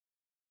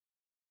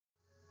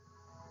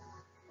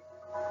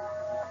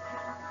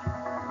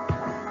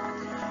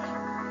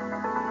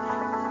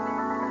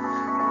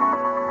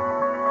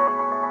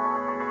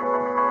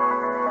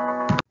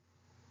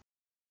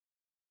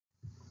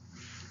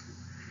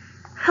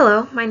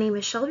Hello, my name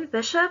is Shelby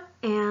Bishop,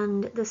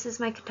 and this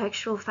is my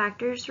Contextual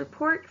Factors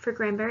report for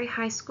Granbury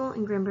High School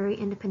and Granbury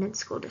Independent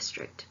School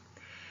District.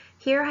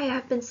 Here I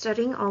have been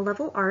studying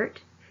all-level art.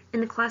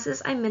 In the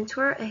classes I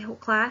mentor a whole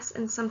class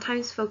and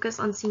sometimes focus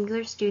on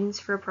singular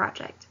students for a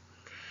project.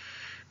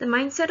 The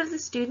mindset of the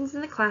students in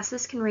the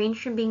classes can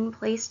range from being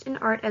placed in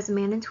art as a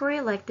mandatory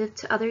elective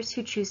to others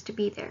who choose to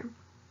be there.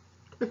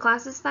 The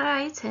classes that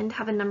I attend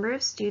have a number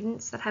of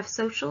students that have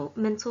social,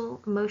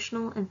 mental,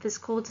 emotional, and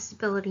physical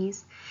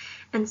disabilities,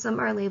 and some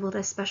are labeled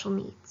as special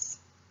needs.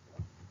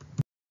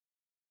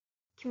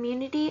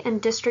 Community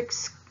and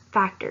district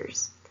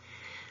factors.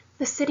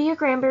 The city of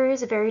Granbury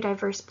is a very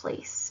diverse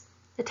place.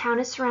 The town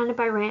is surrounded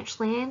by ranch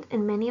land,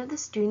 and many of the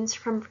students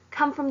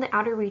come from the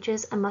outer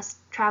reaches and must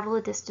travel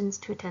a distance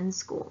to attend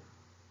school.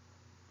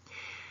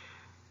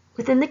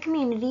 Within the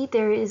community,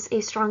 there is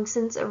a strong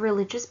sense of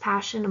religious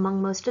passion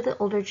among most of the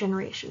older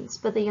generations,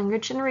 but the younger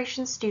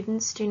generation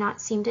students do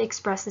not seem to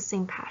express the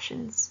same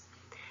passions.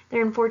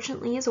 There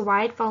unfortunately is a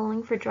wide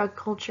following for drug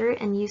culture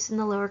and use in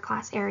the lower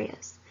class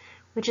areas,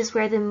 which is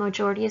where the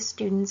majority of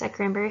students at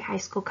Granbury High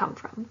School come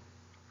from.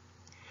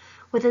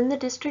 Within the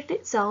district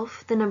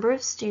itself, the number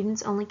of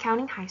students only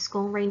counting high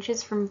school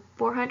ranges from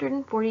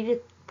 440 to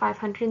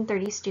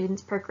 530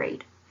 students per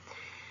grade.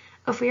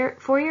 A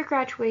four-year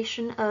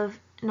graduation of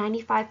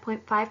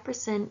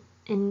 95.5%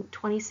 in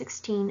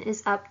 2016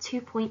 is up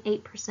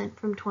 2.8%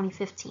 from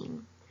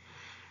 2015.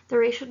 The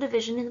racial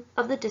division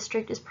of the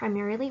district is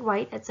primarily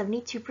white at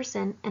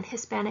 72% and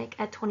Hispanic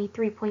at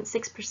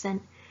 23.6%,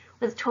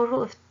 with a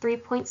total of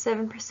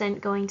 3.7%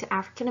 going to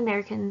African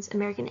Americans,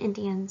 American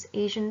Indians,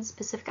 Asians,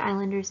 Pacific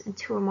Islanders, and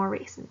 2 or more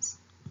races.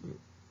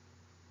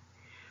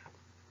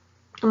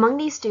 Among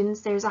these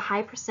students, there is a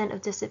high percent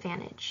of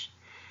disadvantage.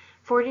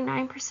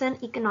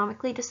 49%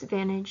 economically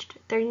disadvantaged,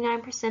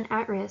 39%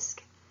 at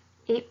risk,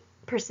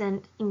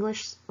 8%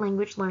 English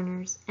language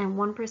learners, and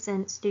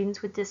 1%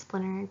 students with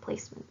disciplinary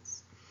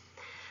placements.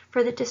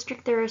 For the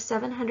district, there are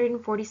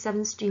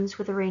 747 students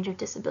with a range of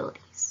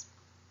disabilities.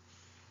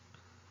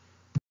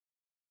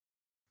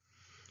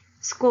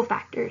 School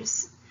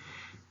factors.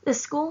 The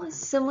school is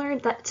similar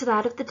to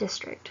that of the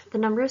district. The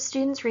number of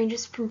students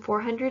ranges from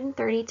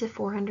 430 to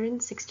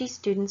 460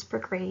 students per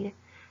grade.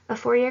 A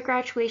four-year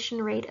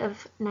graduation rate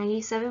of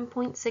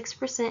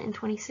 97.6% in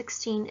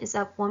 2016 is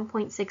up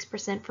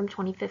 1.6% from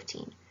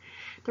 2015.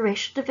 The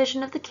racial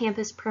division of the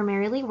campus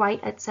primarily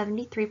white at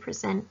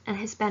 73% and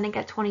Hispanic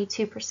at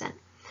 22%,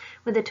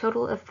 with a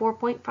total of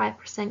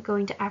 4.5%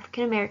 going to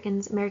African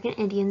Americans, American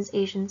Indians,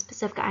 Asians,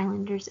 Pacific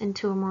Islanders, and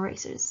 2 or more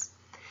races.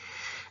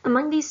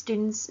 Among these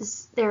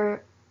students,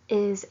 there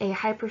is a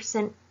high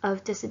percent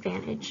of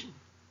disadvantage.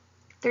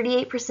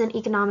 38%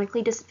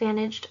 economically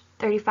disadvantaged,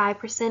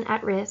 35%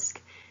 at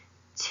risk,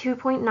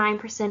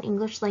 2.9%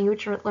 English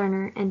language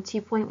learner, and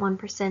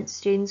 2.1%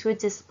 students with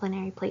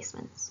disciplinary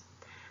placements.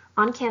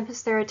 On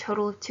campus, there are a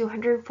total of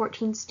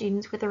 214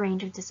 students with a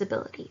range of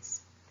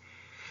disabilities.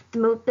 The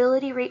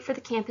mobility rate for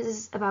the campus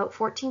is about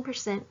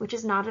 14%, which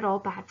is not at all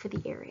bad for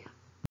the area.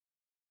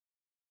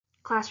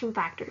 Classroom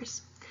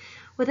factors.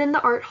 Within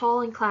the art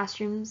hall and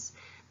classrooms,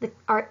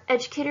 our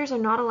educators are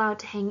not allowed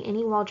to hang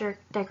any wall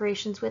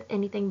decorations with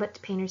anything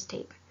but painter's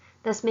tape,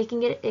 thus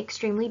making it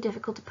extremely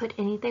difficult to put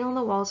anything on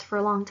the walls for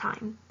a long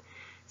time.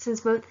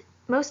 Since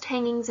most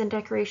hangings and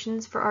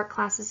decorations for art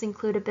classes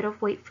include a bit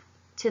of weight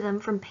to them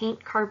from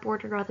paint,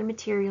 cardboard, or other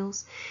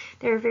materials,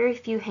 there are very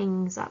few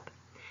hangings up.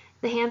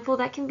 The handful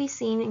that can be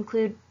seen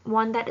include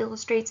one that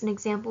illustrates an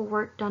example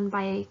work done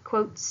by a,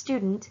 quote,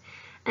 student,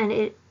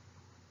 and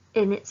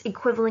in its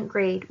equivalent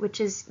grade,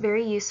 which is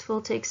very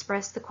useful to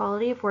express the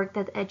quality of work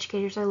that the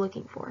educators are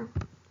looking for.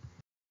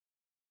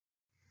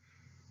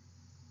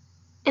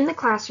 In the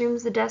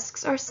classrooms, the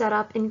desks are set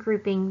up in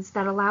groupings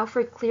that allow for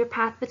a clear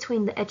path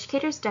between the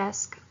educator's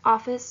desk,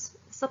 office,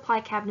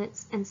 supply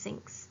cabinets, and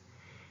sinks.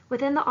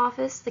 Within the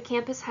office, the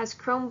campus has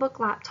Chromebook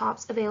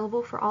laptops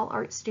available for all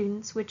art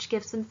students, which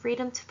gives them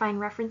freedom to find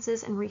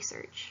references and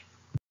research.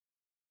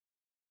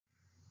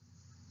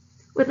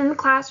 Within the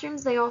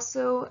classrooms, they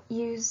also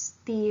use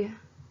the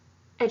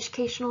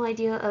educational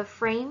idea of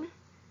frame,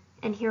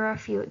 and here are a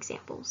few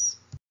examples.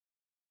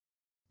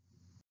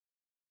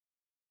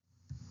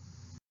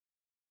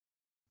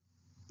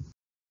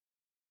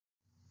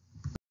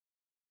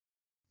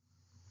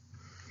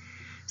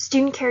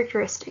 Student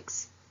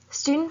characteristics.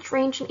 Students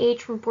range in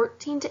age from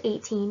 14 to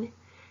 18,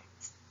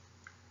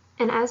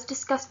 and as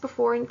discussed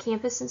before in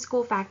campus and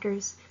school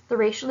factors, the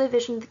racial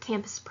division of the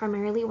campus is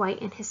primarily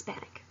white and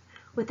Hispanic.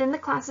 Within the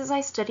classes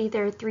I study,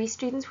 there are 3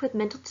 students with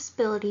mental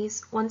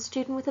disabilities, 1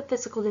 student with a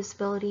physical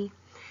disability,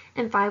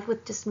 and 5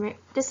 with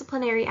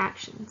disciplinary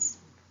actions.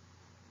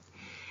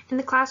 In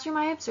the classroom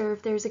I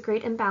observe, there is a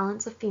great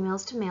imbalance of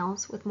females to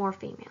males, with more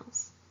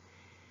females.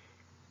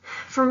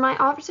 From my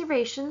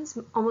observations,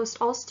 almost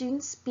all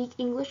students speak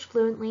English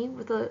fluently,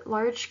 with a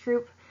large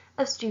group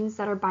of students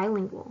that are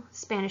bilingual,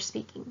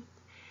 Spanish-speaking.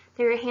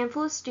 There are a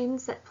handful of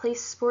students that play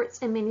sports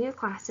in many of the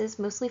classes,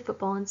 mostly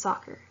football and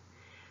soccer.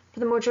 For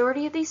the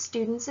majority of these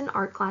students in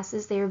art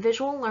classes, they are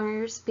visual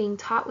learners being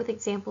taught with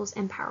examples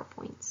and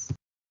PowerPoints.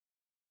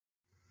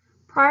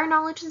 Prior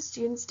knowledge and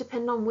students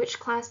depend on which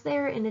class they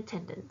are in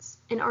attendance.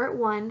 In Art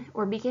 1,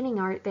 or beginning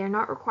art, they are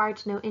not required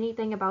to know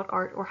anything about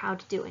art or how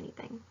to do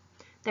anything.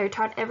 They are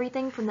taught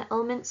everything from the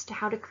elements to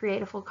how to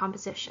create a full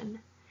composition.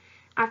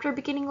 After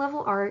beginning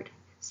level art,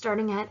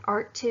 starting at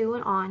Art 2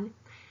 and on,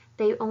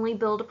 they only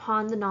build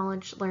upon the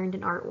knowledge learned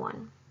in Art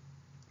 1.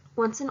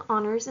 Once in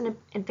honors and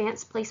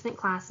advanced placement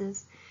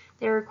classes,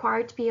 they are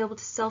required to be able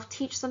to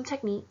self-teach some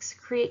techniques,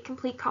 create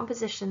complete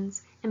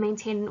compositions, and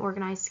maintain an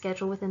organized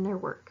schedule within their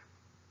work.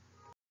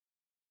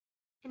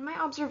 In my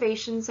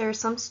observations, there are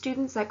some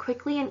students that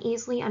quickly and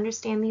easily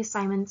understand the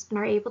assignments and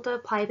are able to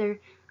apply their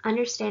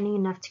understanding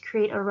enough to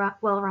create a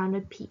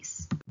well-rounded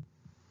piece.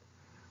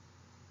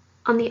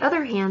 On the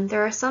other hand,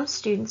 there are some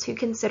students who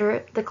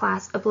consider the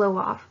class a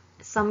blow-off,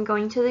 some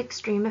going to the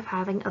extreme of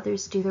having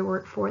others do their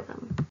work for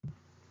them.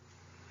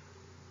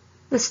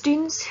 The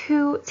students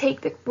who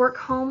take the work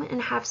home and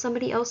have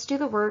somebody else do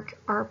the work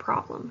are a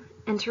problem,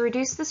 and to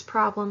reduce this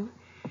problem,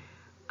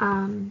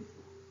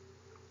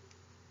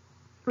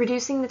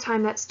 reducing the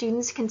time that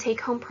students can take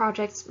home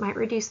projects might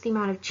reduce the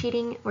amount of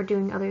cheating or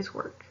doing others'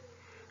 work.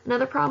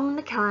 Another problem in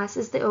the class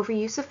is the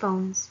overuse of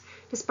phones,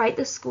 despite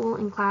the school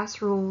and class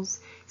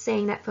rules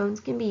saying that phones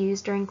can be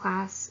used during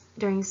class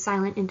during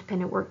silent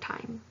independent work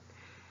time.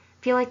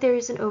 I feel like there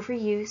is an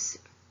overuse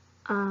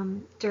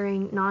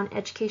during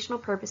non-educational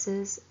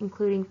purposes,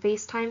 including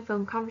FaceTime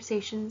phone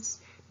conversations,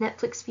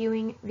 Netflix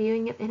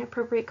viewing of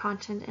inappropriate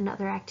content, and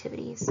other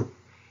activities.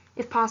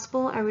 If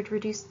possible, I would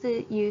reduce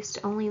the use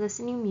to only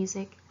listening to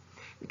music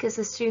because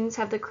the students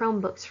have the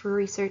Chromebooks for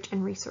research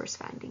and resource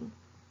finding.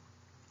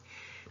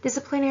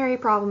 Disciplinary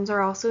problems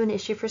are also an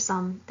issue for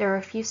some. There are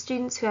a few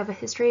students who have a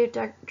history of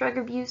drug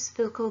abuse,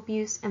 physical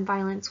abuse, and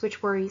violence,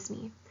 which worries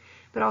me,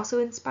 but also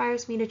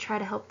inspires me to try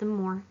to help them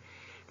more.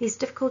 These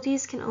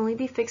difficulties can only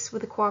be fixed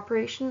with the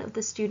cooperation of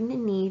the student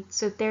in need,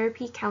 so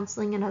therapy,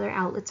 counseling, and other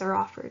outlets are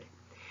offered.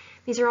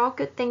 These are all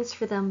good things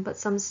for them, but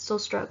some still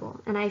struggle,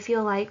 and I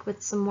feel like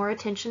with some more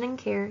attention and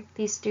care,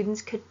 these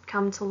students could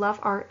come to love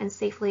art and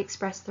safely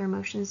express their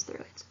emotions through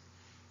it.